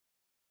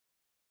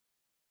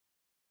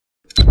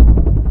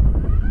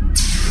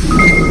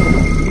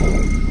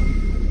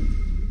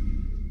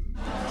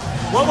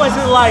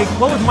like?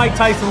 What was Mike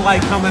Tyson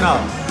like coming up?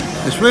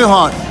 A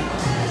sweetheart,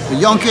 a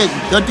young kid,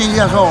 13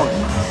 years old,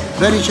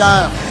 very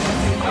shy,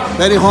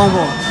 very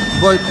humble,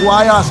 but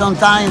quiet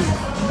sometimes.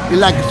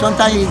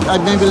 Sometimes I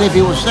may believe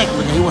he was sick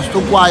because he was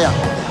too quiet.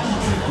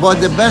 But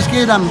the best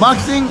kid in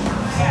boxing,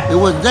 it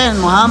was then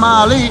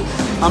Muhammad Ali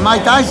and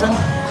Mike Tyson,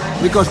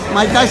 because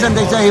Mike Tyson,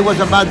 they say he was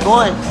a bad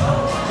boy.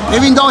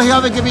 Even though he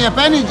haven't given me a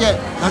penny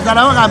yet,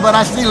 but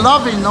I still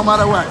love him no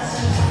matter what.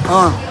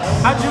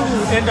 How'd you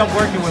end up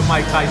working with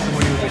Mike Tyson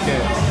when you was a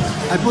kid?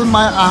 I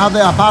have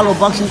the Apollo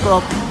Boxing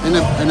Club in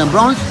the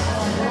Bronx,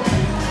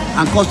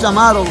 and Costa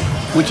Amaro,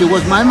 which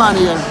was my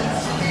manager,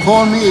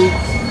 called me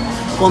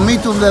for me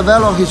to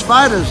develop his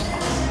fighters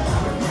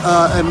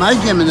at my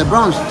gym in the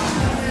Bronx.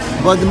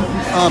 But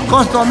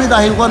Costa told me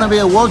that he was going to be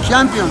a world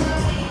champion.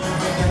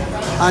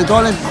 I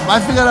told him, I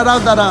figured it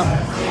out that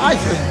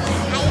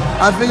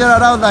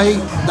he,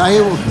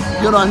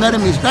 I made a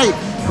mistake.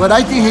 But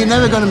I think he's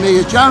never going to be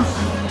a champ.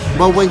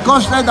 But when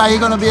Costa said that he's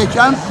going to be a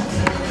champ,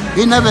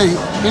 he never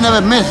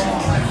missed.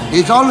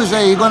 He's always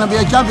say he's going to be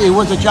a champ. He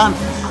was a champ.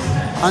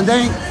 And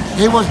then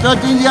he was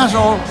 13 years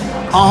old,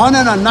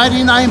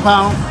 199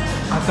 pounds.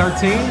 At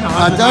 13?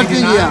 At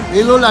 13, yeah.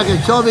 He looked like a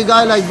chubby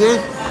guy like this,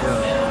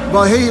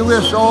 but he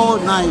was so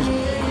nice.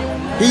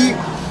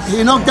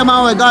 He knocked him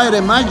out a guy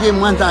at my gym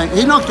one time.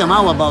 He knocked him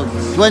out about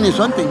 20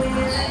 something.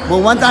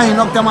 But one time he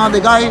knocked him out the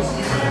guy,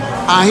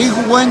 and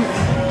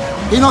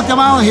he knocked him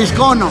out in his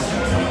corner.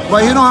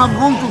 But he don't have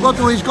room to go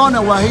to his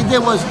corner. What he did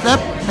was step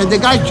and the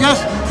guy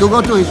just to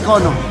go to his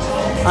corner.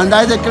 And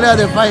I declared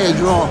the fight a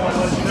draw.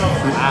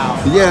 Wow.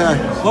 Yeah.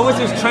 What was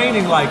his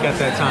training like at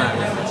that time?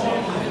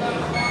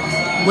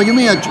 What do you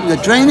mean, the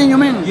training you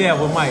mean? Yeah,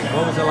 with Mike.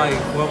 What was it like?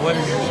 What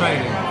is his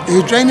training?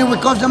 He training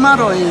with Costa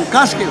Amaro in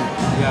Catskill.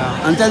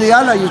 Yeah. And Teddy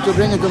Alla used to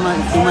bring it to my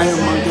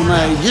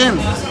gym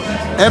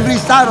every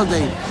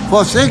Saturday.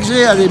 For 6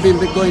 years he's been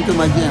going to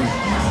my gym.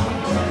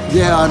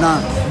 Yeah,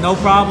 no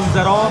problems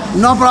at all?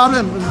 No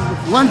problem.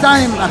 One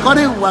time,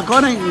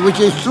 according, which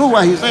is true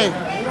what he said,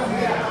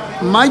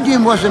 my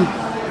gym wasn't,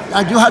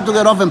 you had to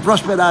get off in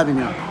Prospect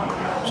Avenue.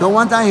 So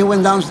one time he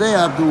went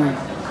downstairs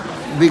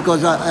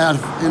because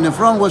in the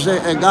front was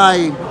a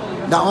guy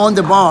that owned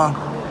the bar,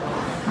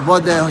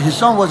 but his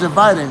son was a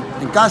fighter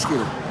in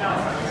Catskill.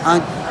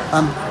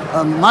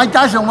 And Mike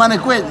Tyson wanted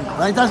to quit.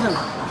 Mike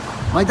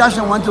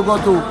Tyson wanted to go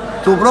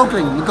to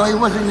Brooklyn because he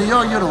was in New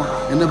York,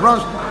 in the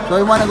Bronx. So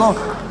he wanted to go.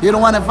 He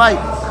don't want to fight.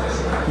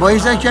 But he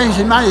said change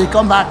his mind, he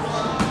come back.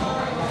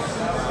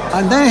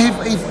 And then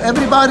if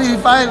everybody he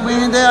fight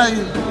went in there,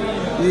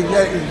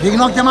 he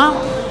knocked him out.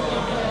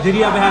 Did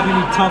he ever have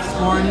any tough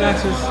sparring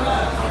matches?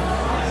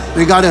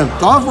 We got a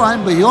tough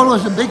one, but he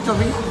always a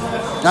victory.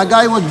 That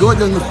guy was good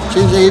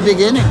since the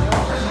beginning.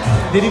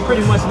 Did he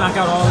pretty much knock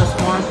out all his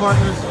sparring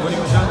partners when he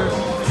was younger?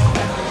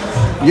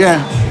 Yeah,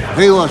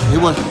 he was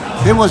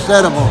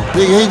terrible.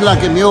 He's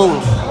like a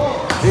mule.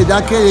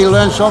 That kid, he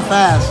learned so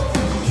fast.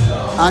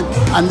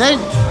 And then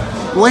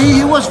when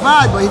he was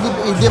fat, but he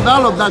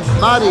developed that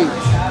body.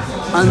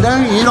 And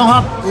then he don't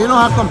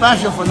have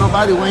compassion for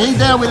nobody. When he's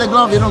there with the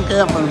glove, he don't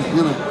care for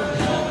him,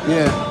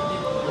 Yeah.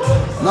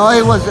 No,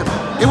 he was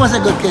a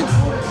good kid.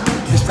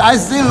 I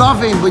still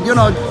love him, but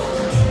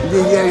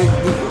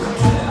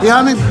he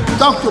haven't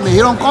talked to me. He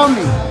don't call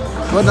me.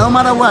 But no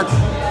matter what,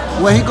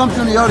 when he comes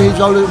to New York,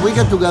 we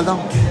get together.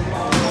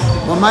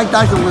 But Mike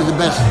Tyson was the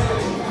best.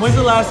 When's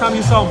the last time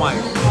you saw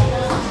Mike?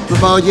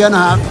 About a year and a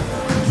half,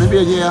 maybe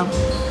a year.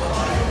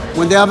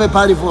 When they have a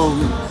party for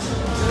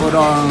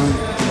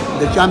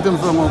the champion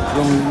from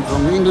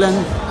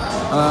England,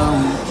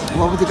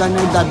 what was the guy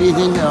named that beat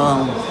him?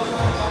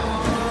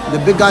 The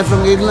big guy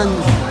from England.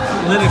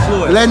 Lennox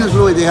Lewis. Lennox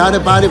Lewis. They had a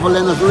party for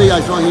Lennox Lewis. I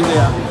saw him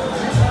there.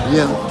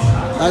 Yeah.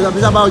 It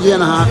was about a year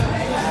and a half.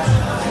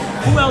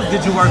 Who else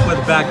did you work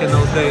with back in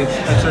those days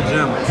at your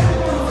gym?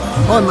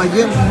 Oh, my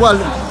gym? Well,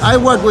 I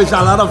work with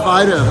a lot of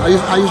fighters.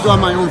 I used to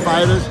have my own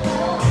fighters.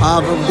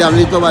 From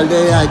Diablito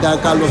Valdez, I got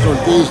Carlos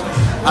Ortiz.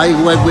 I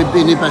work with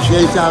Pini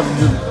Paciencia,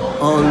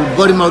 or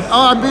Buddy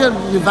McGirt.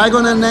 If I'm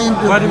going to name...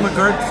 Buddy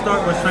McGirt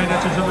was trained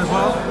at your gym as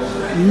well?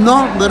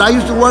 No, but I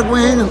used to work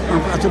with him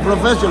as a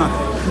professional.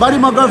 Buddy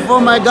McGirt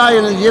fought my guy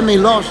in the gym, he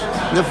lost.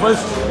 The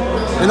first,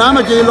 in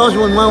amateur, he lost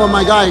with one of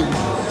my guys.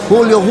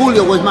 Julio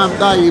was my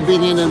guy, he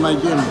been in my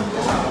gym.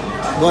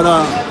 But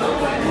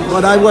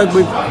I work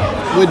with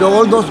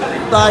all those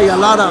guys, a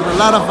lot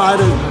of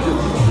fighters.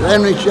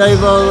 Henry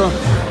Shaver,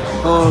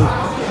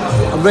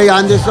 Ray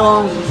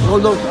Anderson, all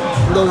those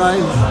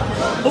guys.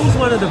 Who's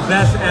one of the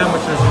best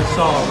amateurs you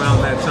saw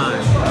around that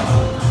time?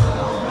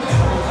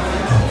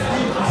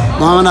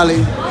 Muhammad Ali.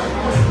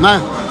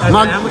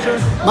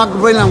 Mark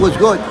Breland was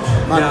good.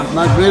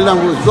 Mark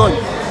Breland was good.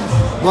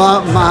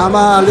 But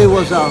Muhammad Ali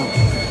was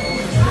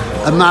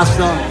a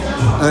master,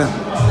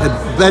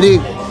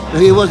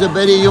 he was a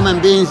very human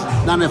being,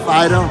 not a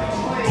fighter.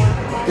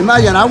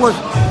 Imagine, I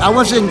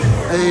was in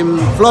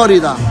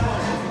Florida,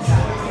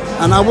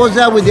 and I was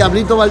there with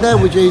Diablito Valdez,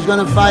 which is going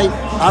to fight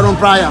Aaron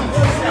Pryor.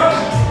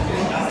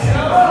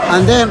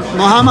 And then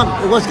Muhammad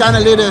was kind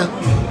of little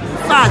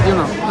fat,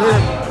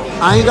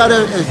 and he got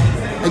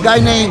a guy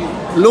named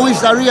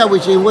Luis Aria,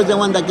 which he was the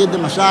one that gave the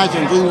massage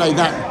and things like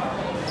that.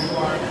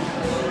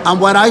 And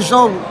what I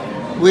saw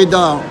with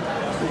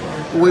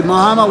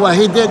Muhammad, what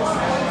he did,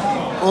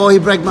 oh, he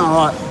broke my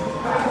heart.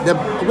 There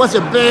was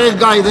a big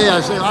guy there.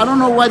 I said, I don't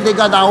know why they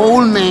got that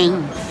old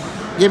man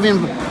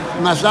giving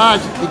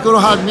massage. He could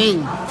have had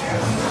me.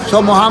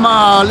 So Muhammad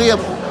Ali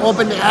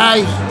opened the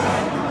eyes.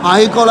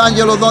 And he called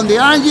Angelo Dondi,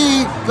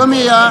 Angie, come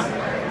here.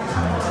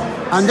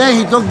 And then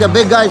he took the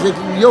big guy and said,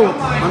 yo,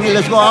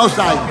 let's go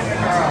outside.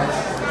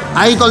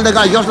 And he told the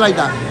guy just like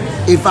that,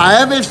 if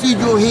I ever see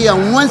you here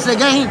once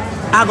again,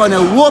 I'm going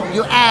to whoop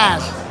your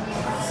ass.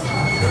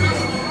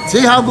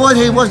 See how good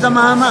he was, the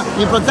Muhammad?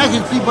 He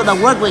protected his people that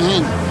work with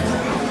him.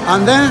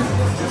 And then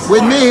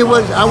with me,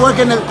 I work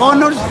in the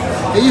corners.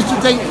 He used to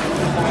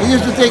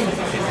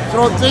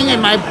throw thing in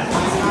my,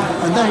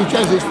 and then he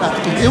changed his fast.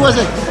 He was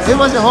a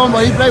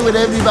homeboy. He played with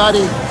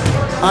everybody,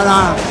 and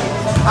I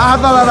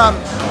have a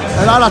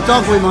lot of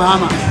talk with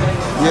Muhammad.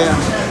 Yeah.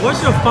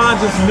 What's your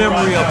fondest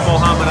memory of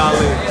Muhammad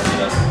Ali?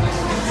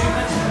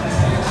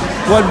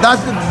 Well,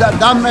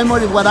 that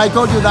memory, what I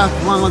told you, that's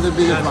one of the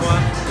biggest ones.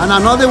 And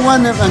another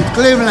one in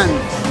Cleveland.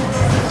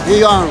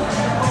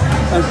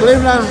 In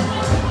Cleveland.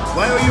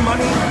 Why owe you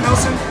money,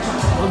 Nelson?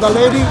 For the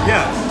lady?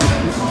 Yeah.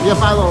 Your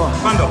father.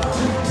 Cuando?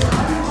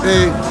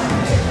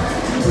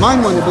 My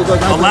money,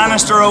 because a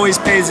Lannister always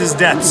pays his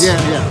debts. Yeah,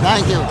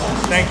 thank you.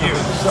 Thank you.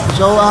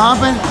 So what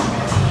happened,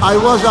 I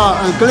was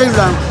in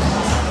Cleveland,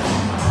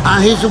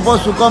 and he's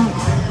supposed to come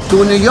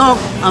to New York,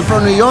 and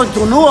from New York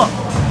to Newark.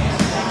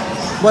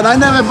 But I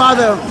never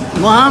bothered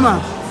Muhammad.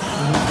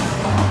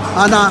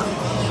 And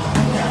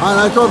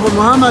I told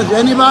Muhammad,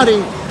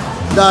 anybody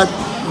that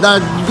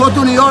go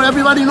to New York,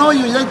 everybody know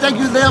you, they take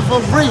you there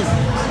for free.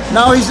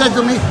 Now he said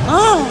to me,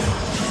 oh,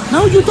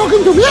 now you're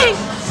talking to me?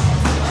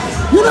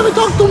 You never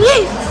talk to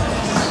me.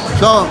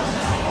 So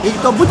he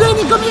told,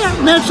 Budeni, come here,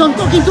 Nelson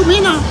talking to me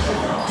now.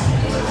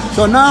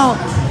 So now,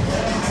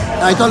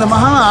 I told him,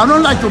 Muhammad, I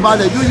don't like to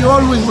bother you, you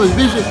always was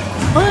busy.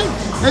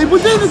 Hey,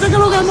 Budeni, take a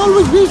look, I'm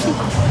always busy.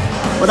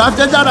 But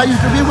after that, I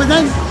used to be with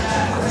them.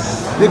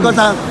 Because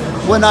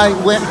when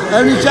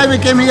Ernie Chevy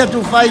came here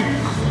to fight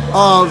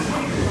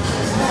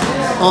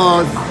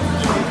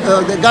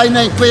the guy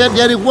named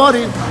Jerry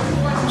Wardy,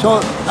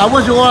 so I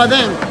was with all of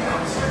them.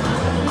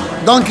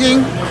 Don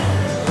King,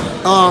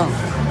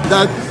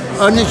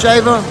 Ernie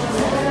Shaver,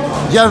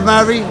 Jeff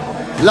Murray,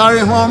 Larry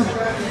Holmes,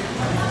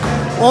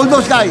 all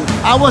those guys.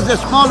 I was the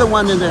smaller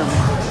one in there,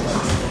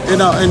 in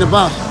the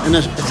bus, in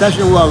the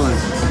session wagon.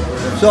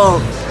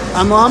 So,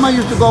 and Muhammad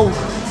used to go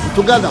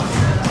together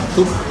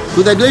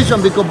to the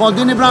Gleason, because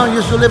Bondini Brown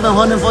used to live in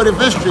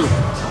 145th Street.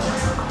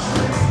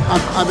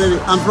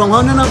 I'm from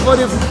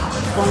 145th,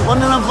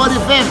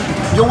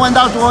 you went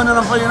out to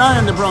 149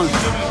 in the Bronx.